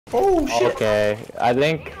Oh shit. Okay, I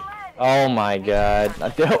think. Oh my god.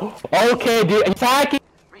 Okay, dude, he's hacking.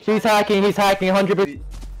 He's hacking. He's hacking. 100%.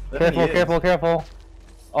 Careful, careful, careful.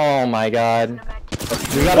 Oh my god.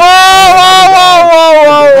 Whoa, whoa, whoa, whoa,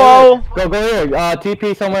 whoa, whoa! Go here.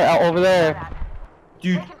 TP somewhere out over there.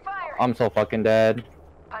 Dude, I'm so fucking dead.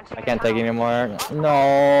 I can't take it anymore.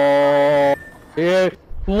 No. Dude.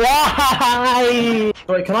 Why?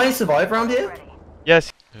 Wait, can I survive around here?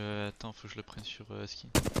 Yes. Attends, faut que je le prenne sur ski.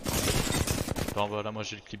 Bon bah là moi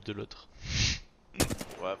j'ai le clip de l'autre.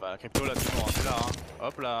 Ouais bah crypto là toujours, hein, c'est là hein.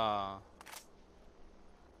 Hop là.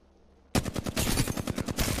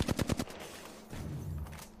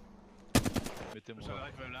 Mettez-moi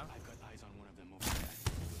là.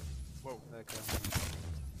 Wow, d'accord.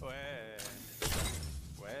 Ouais.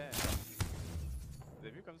 Ouais. Vous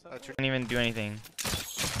avez vu comme ça? You can't even do anything.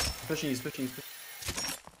 Pushing, he's pushing, he's pushing.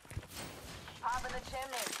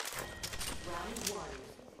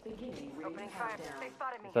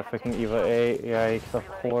 It's a freaking Eva 8. Yikes, of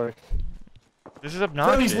course. This is No,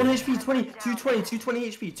 obnoxious. he's 1 HP, 20, 220, 220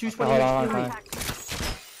 HP, 220 Hold on, HP. hold on.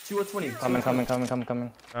 2 or 20. Coming.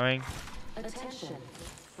 Coming.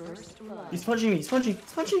 He's punching me, he's punching.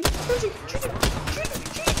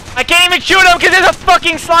 I can't even shoot him because it's a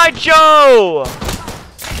fucking slideshow!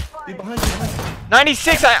 Dude, behind you.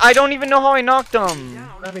 96, I don't even know how I knocked him.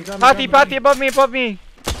 Grab me, Pathy, above me.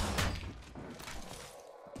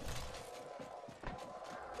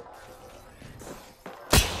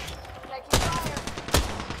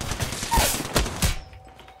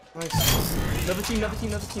 Nice. Another team.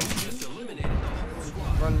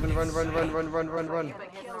 Run.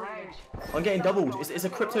 I'm getting doubled. It's a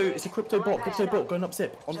crypto bot going up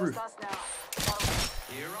zip on roof.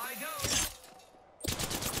 Here I go.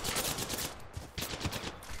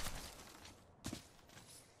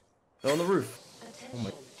 They're on the roof. Oh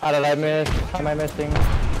my. How did I miss? How am I missing?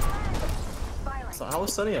 So how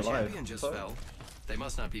was Sunny The alive? champion just fell. They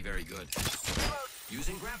must not be very good.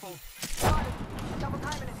 Using grapple.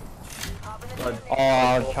 Oh,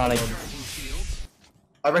 I was trying to.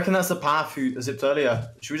 I reckon that's the path who zipped earlier.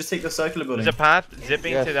 Should we just take the circular building? There's a path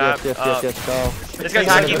zipping to that. Yes, go. This guy's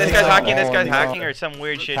hacking, or some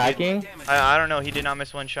weird shit. Hacking? I don't know, he did not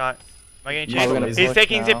miss one shot. Am I getting Probably chased? gonna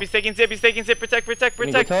He's taking zip, protect.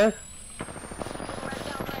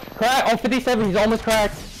 Crack! Oh, 57, he's almost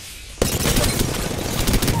cracked.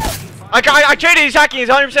 I traded, he's hacking, he's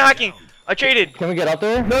 100% hacking. I traded. Can we get up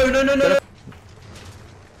there? No.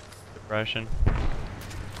 Depression.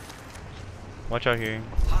 Watch out here.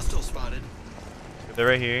 Hostile spotted. They're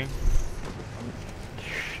right here.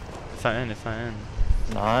 It's not in.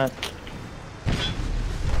 Not.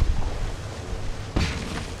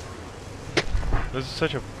 This is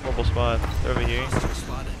such a horrible spot. They're over here. Hostile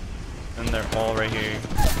spotted. And they're all right here.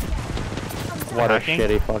 What Hacking? a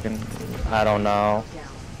shitty fucking. I don't know.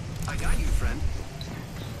 I got you, friend.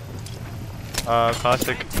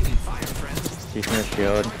 Caustic. Taking fire, friend. He's in the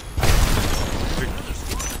shield.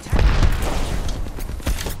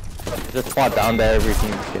 Just spot down there, every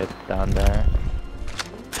team gets down there.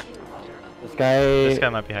 This guy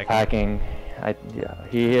might be hacking. Yeah,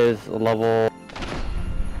 he is level.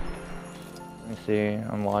 Let me see,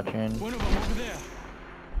 I'm watching.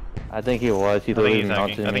 I think he was. He literally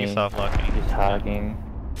mounted me. I think he's soft locking. He's hacking.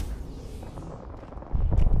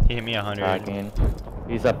 He hit me 100. Hacking.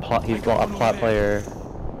 He's a plot player.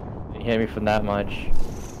 He hit me from that much.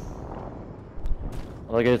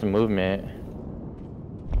 Look at his movement.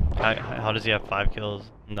 How does he have 5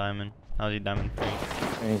 kills in Diamond? How is he Diamond 3?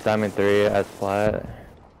 And he's Diamond 3 as flat. This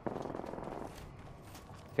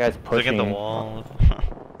guy's pushing. Look at the wall.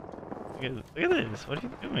 Look at this. What are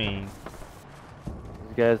you doing?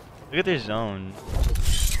 These guys. Look at their zone.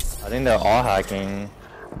 I think they're all hacking.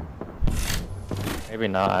 Maybe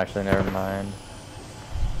not actually, never mind.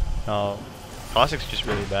 No. Caustic's just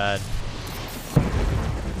really bad.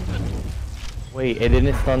 Wait, it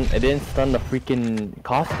didn't stun the freaking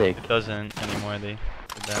Caustic. It doesn't anymore, they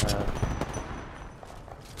did that.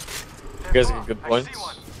 You guys get good points.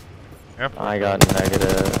 I got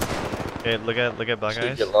negative. Okay, look at Black So you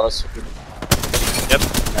Eyes. get lost. Yep.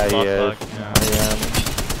 Yeah, he Lost is. Black, yeah. I am.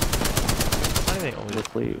 Why do they always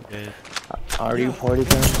Asleep. good? Are you party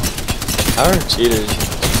time? How are cheaters?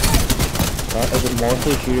 Is it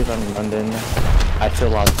mostly shooters on London? I still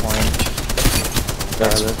lost points.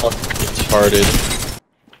 That's fucking retarded.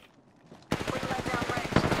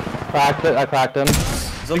 Cracked it, I cracked him.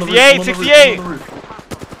 68!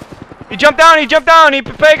 He jumped down, he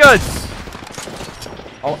Pegas!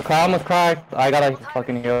 Oh, Crown was cracked. I gotta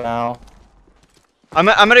fucking heal now. I'm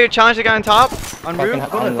gonna challenge the guy on top, on roof.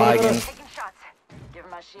 I'm lagging.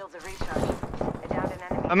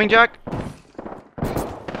 Coming, Jack.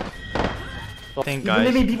 Thank People near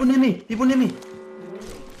guys. me, people near me, people near me.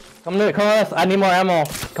 Come to us. I need more ammo.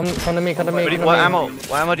 Come to me. Come to me. come to What me. ammo?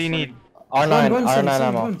 What ammo do you need? R9. Run, Sonny, R9 Sonny,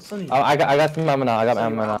 ammo. run, Sonny. Oh, I got some ammo now. I got Sonny,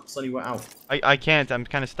 ammo we're now. out. Sonny, we're out. I can't. I'm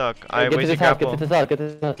kind of stuck. I Get to wasted this house. grapple. Get to this house. Get to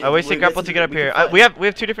this house. I wasted Wait, grapple to get up we can here. fight. We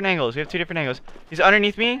have 2 different angles. We have 2 different angles. He's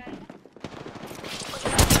underneath me.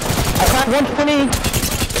 I got 120.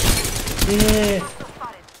 Yeah.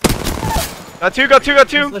 Got two.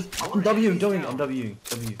 I'm W, I'm W.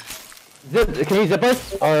 Zip. Can you zip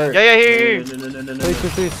us? Or Yeah, here. No.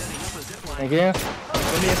 please. Thank you.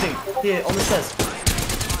 Give me a thing. Here, on the stairs.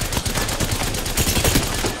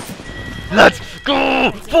 Let's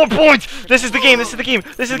go! 4 points! This is the game. My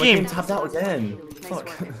game tapped out again.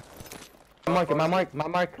 Fuck. My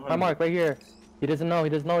mark, right here. He doesn't know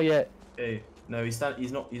yet. Okay, no, he's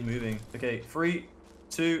moving. Okay, 3,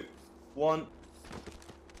 2, 1.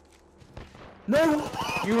 No!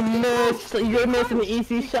 You missed. You're missing the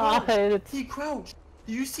easy shot. He crouched.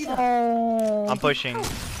 Do you see that? Oh. I'm pushing.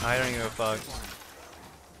 I don't give a fuck.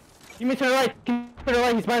 You missed to the right.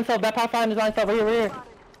 He's by himself. That power is by himself. Right here.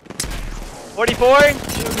 44.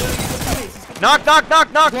 Knock. I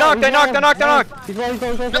knocked. He's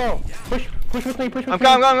low. Push with me.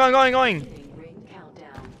 I'm going.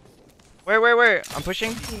 Where? I'm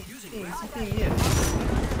pushing.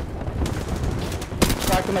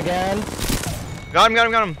 Cracked him again. Got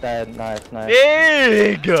him. Dead. Nice.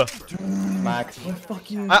 Big! Max.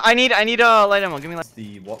 I need light ammo. Give me light.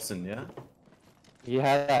 The Watson, yeah? He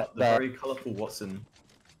had that. The very colourful Watson.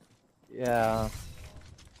 Yeah.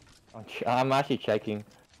 I'm actually checking.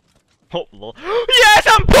 Oh, lol. Yes,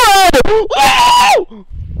 I'm pro! Woo!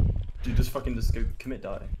 Dude, just go commit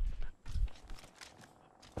die.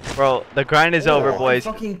 Bro, the grind is over, boys.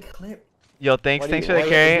 Fucking clip. Yo, thanks for the why you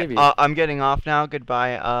carry. give you? I'm getting off now.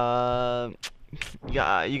 Goodbye.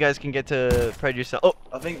 Yeah, you guys can get to pred yourself. Oh,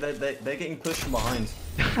 I think they're getting pushed from behind.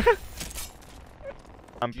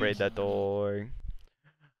 I'm afraid that door.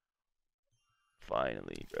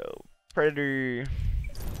 Finally, bro. Predator.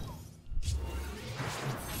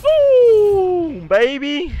 Boom,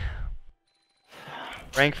 baby.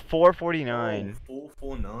 Rank 449.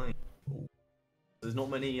 449. There's not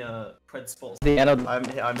many pred spots. The end of. I'm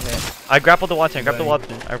here. I grappled the Watson. I grappled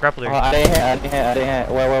her. I didn't hit.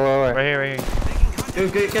 Where? Right here. Go,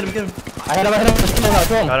 get him. I hit him. Kill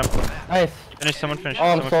him. Got him. Nice. Finish. Someone finish. Oh,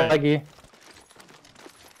 I'm Someone so finish. laggy.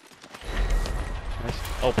 Nice.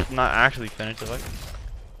 Oh, not actually finished. The fuck?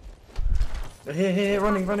 Here,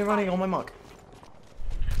 running on my mark.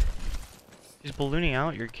 He's ballooning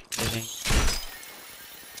out. You're kidding.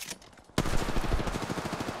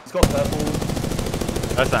 He's got purple.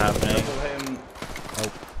 That's not happening.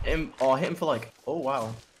 Hit him for like. Oh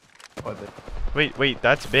wow. Quite big. Wait,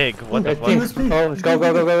 that's big. What the Team, fuck?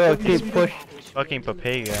 go. Keep push. Fucking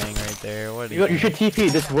Papay gang right there. What? You should TP.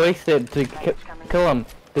 Just waste it to kill him.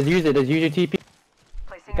 Just use your TP.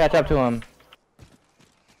 Catch up to him.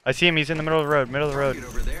 I see him. He's in the middle of the road.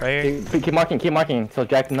 Right here. Keep marking. So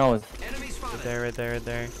Jack knows. Enemy spotted. Right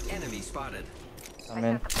there. Enemy spotted. I'm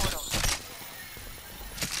in.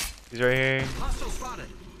 He's right here. Hostile spotted.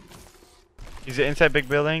 He's inside big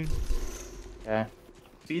building. Okay.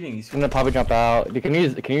 Feeding. He's gonna probably jump out. Can you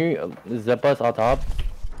zip us on top?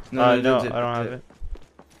 No, I don't have it.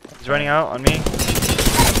 He's running out on me.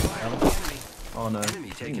 Oh no. Enemy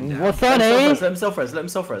taken down. What's that, eh? Let him self-res.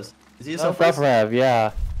 Is he a self-res? Self-rev,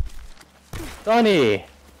 yeah. Sonny!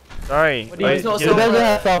 Sorry. What do you mean? He's not He doesn't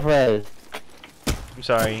have self-res. I'm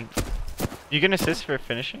sorry. You can assist for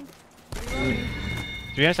finishing?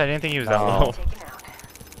 To be honest, I didn't think he was that No. low.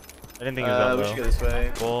 I didn't think he was We that should go low. this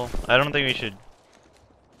way. Cool. I don't think we should.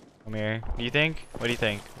 Come here. Do you think? What do you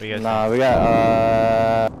think? What do you guys Nah, we got,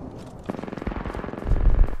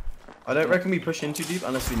 I don't reckon we push in too deep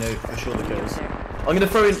unless we know for sure the kills. I'm gonna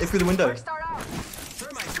throw in through the window.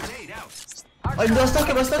 Thermite grenade out. I stuck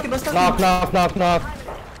him. knock.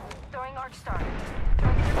 Throwing arc star.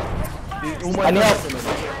 Dude, all my I need help. bullets.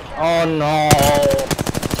 Oh no.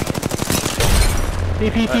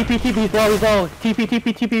 TP, he's low.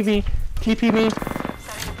 TP me.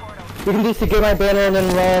 We can just get my banner and then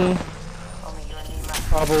run. Only you and me left.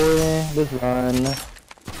 Probably. Just run.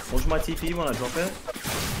 Watch my TP when I drop it.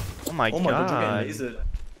 Oh my Oh my god, god. you're getting lasered.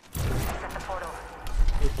 Set the portal.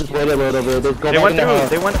 Just wait a little bit. Just go They back went in the through. house.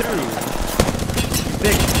 They went through.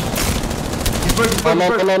 Big. He's broke.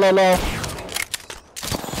 Low.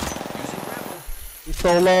 He's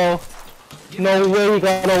so low. No way he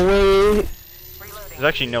got away. There's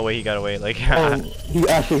actually no way he got away. Like, Oh, he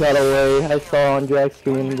actually got away. I saw on Jack's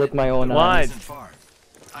screen with my own What? eyes. Isn't far.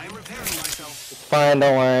 I am repairing myself. fine,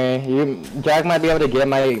 don't worry. Jack might be able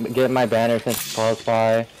to get my banner since it's close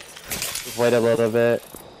by. Just wait a little bit.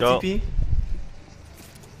 Go. TP.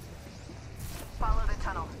 Follow the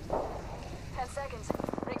tunnel. 10 seconds.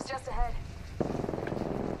 Ring's just ahead.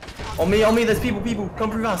 On me, there's people.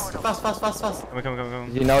 Come through fast. Fast. Come.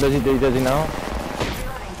 Does he know? Does he know?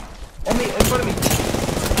 On me, in front of me.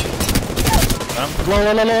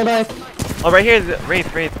 Low, nice. Oh, right here,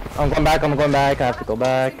 Wraith. I'm going back. I have to go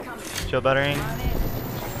back. Shield battering. I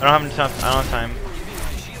don't have time.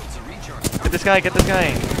 Get this guy.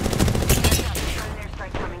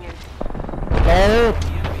 Airstrike coming in. No.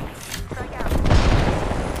 Strike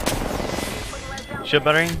out. Shield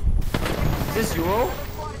battering. Is this Euro?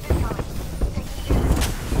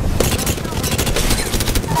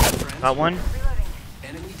 Got one.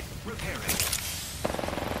 Enemy repairing.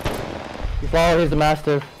 You follow. Here's the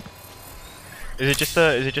mastiff. Is it just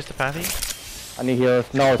a pathy? I need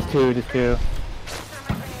heals. No, it's two. Just two.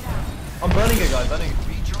 I'm burning a guy,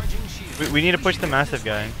 Recharging shield. We need to push the massive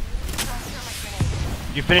guy.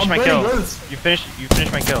 You finished I'm my burning kill. loads. You finished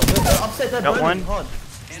my kill. Upset that Got burning one. hard.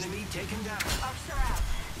 Enemy taken down.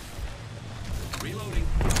 Reloading.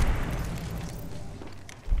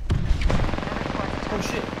 Oh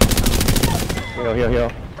shit. Heal.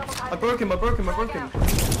 I broke him. I'm looting.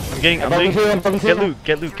 I'm bumping two.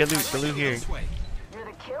 Get loot here. This way. You're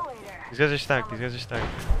the kill leader. These guys are stacked. I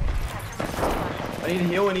need a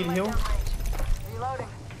heal. Reloading.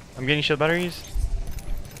 I'm getting shield batteries.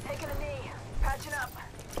 Taking a knee. Patching up.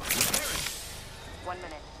 1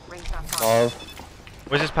 minute. Ring's not far. Love.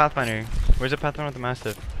 Where's this Pathfinder? Where's the Pathfinder with the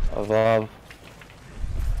Mastiff? Love.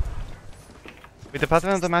 Wait, the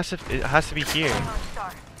Pathfinder with the Mastiff, it has to be here. North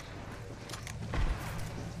Star.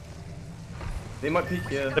 They might peek,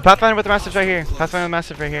 yeah. The Pathfinder with the Mastiff's right here. Pathfinder with the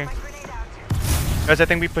Mastiff right here. Grenade out. Guys, I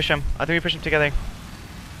think we push him. Together.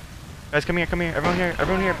 Guys, come here. Everyone here.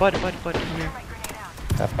 Bud, come here. My grenade out.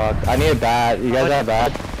 Yeah, fuck. I need a bat. You guys have a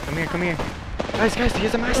bat? Come here. Guys, he has a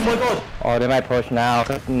Oh my Mastiff. god. Oh, they might push now.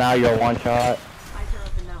 Now you're one shot. Eyes are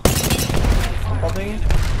open now. I'm popping.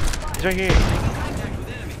 He's right here.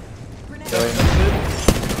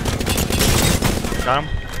 Got him.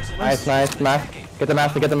 Nice. Get the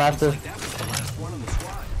master. That was the last one on the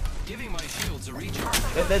squad. Giving my shields a recharge.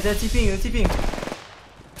 They're TPing.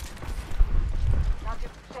 Not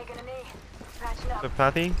just taking a knee. Patching up. The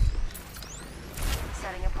Pathy.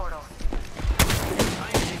 Setting a portal. I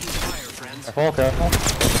am taking fire, friends. Careful.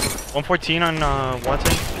 114 on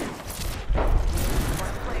Watson.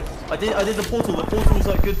 I did the portal. The portal's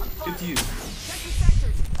like good to use. Checking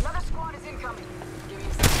sectors. Another squad is incoming. Give me a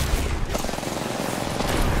second.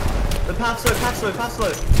 The path slow.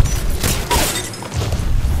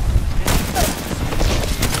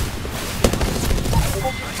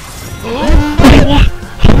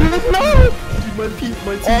 My team.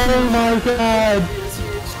 Oh my god.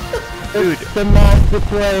 Dude, The master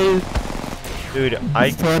plays. dude,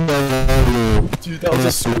 Dude, that was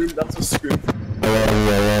a scream.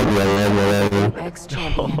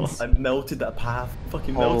 Ex-champions. I melted that path.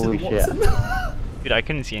 Fucking melted Holy the shit. Watson. dude, I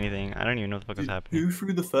couldn't see anything. I don't even know what the fuck was happening. Who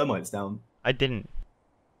threw the thermites down? I didn't.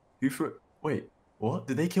 Who threw? Wait, what?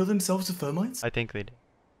 Did they kill themselves with thermites? I think they did.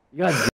 You guys